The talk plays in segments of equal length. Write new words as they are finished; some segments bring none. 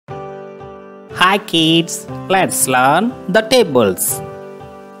Hi kids, let's learn the tables.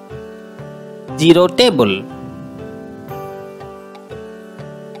 Zero table.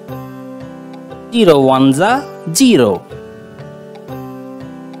 0 ones are 0.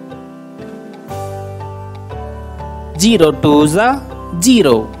 0 twos are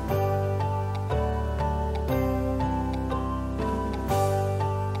 0.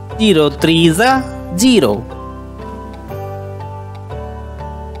 0 threes are 0.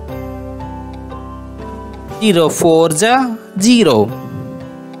 0 fours are 0.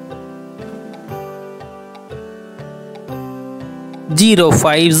 0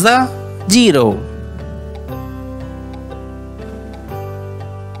 fives are 0.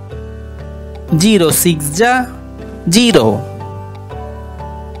 0 six are 0.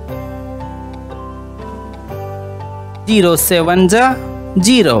 0 sevens are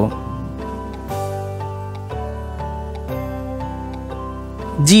 0.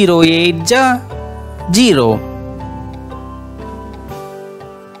 0 eights are 0.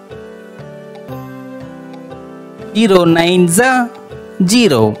 0 nines are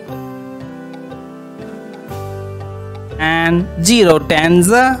 0. And 0 tens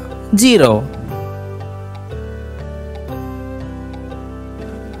are 0.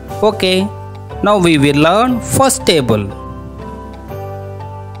 Okay, now we will learn first table.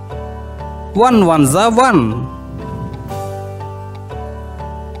 1 ones are 1.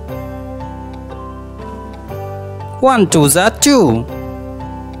 1 twos are 2.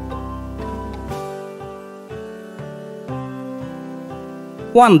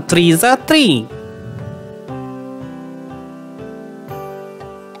 1 threes are 3.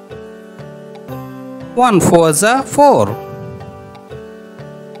 1 fours are 4.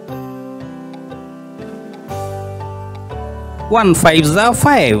 1 fives are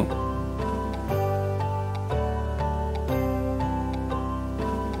 5.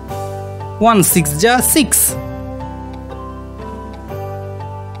 1 six are 6.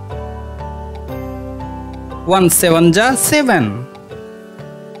 1 seven are 7.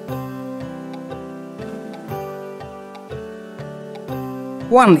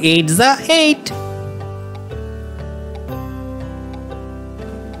 1 eights are 8.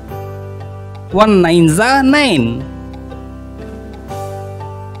 1 nines are 9.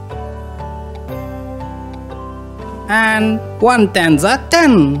 And 1 tens are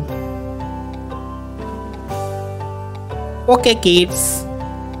 10. Okay kids,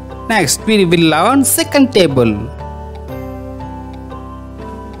 next we will learn second table.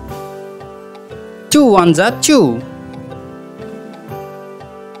 2 ones are 2.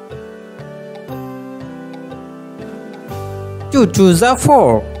 2 twos are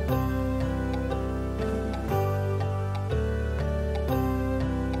 4.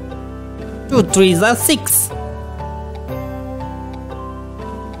 2 threes are 6.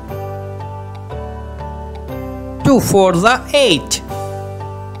 2 fours are 8.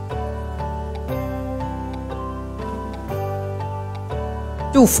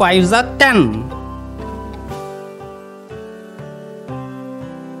 2 fives are 10.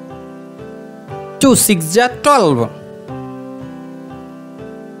 2 sixes are 12.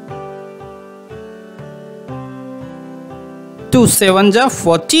 2 sevens are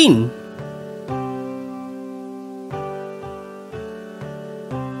 14.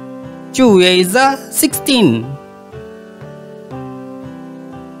 2 eights are 16.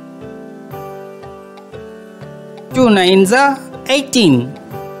 2 nines are 18.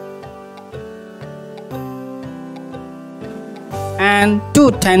 And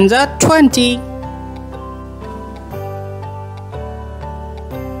 2 tens are 20.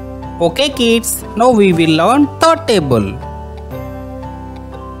 Okay kids, now we will learn third table.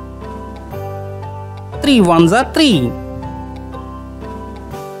 3 ones are 3.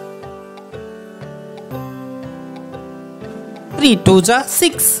 3 twos are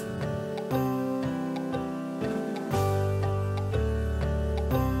 6.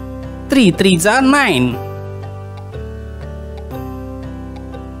 3 threes are 9.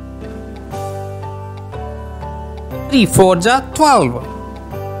 3 fours are 12.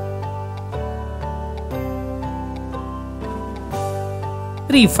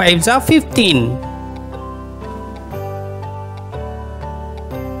 3 fives are 15.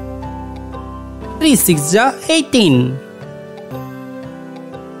 3 sixes are 18.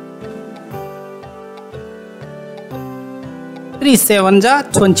 3 sevens are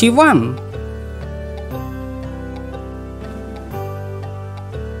 21.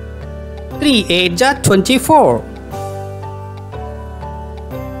 3 eights are 24.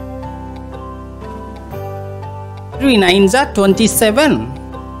 3 nines are 27.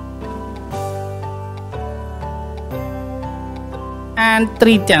 and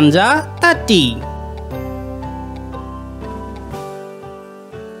 3 10s are 30.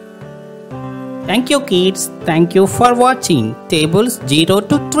 Thank you kids. Thank you for watching tables 0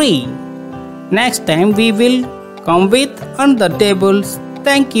 to 3. Next time we will come with another tables.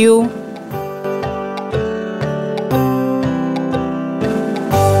 Thank you.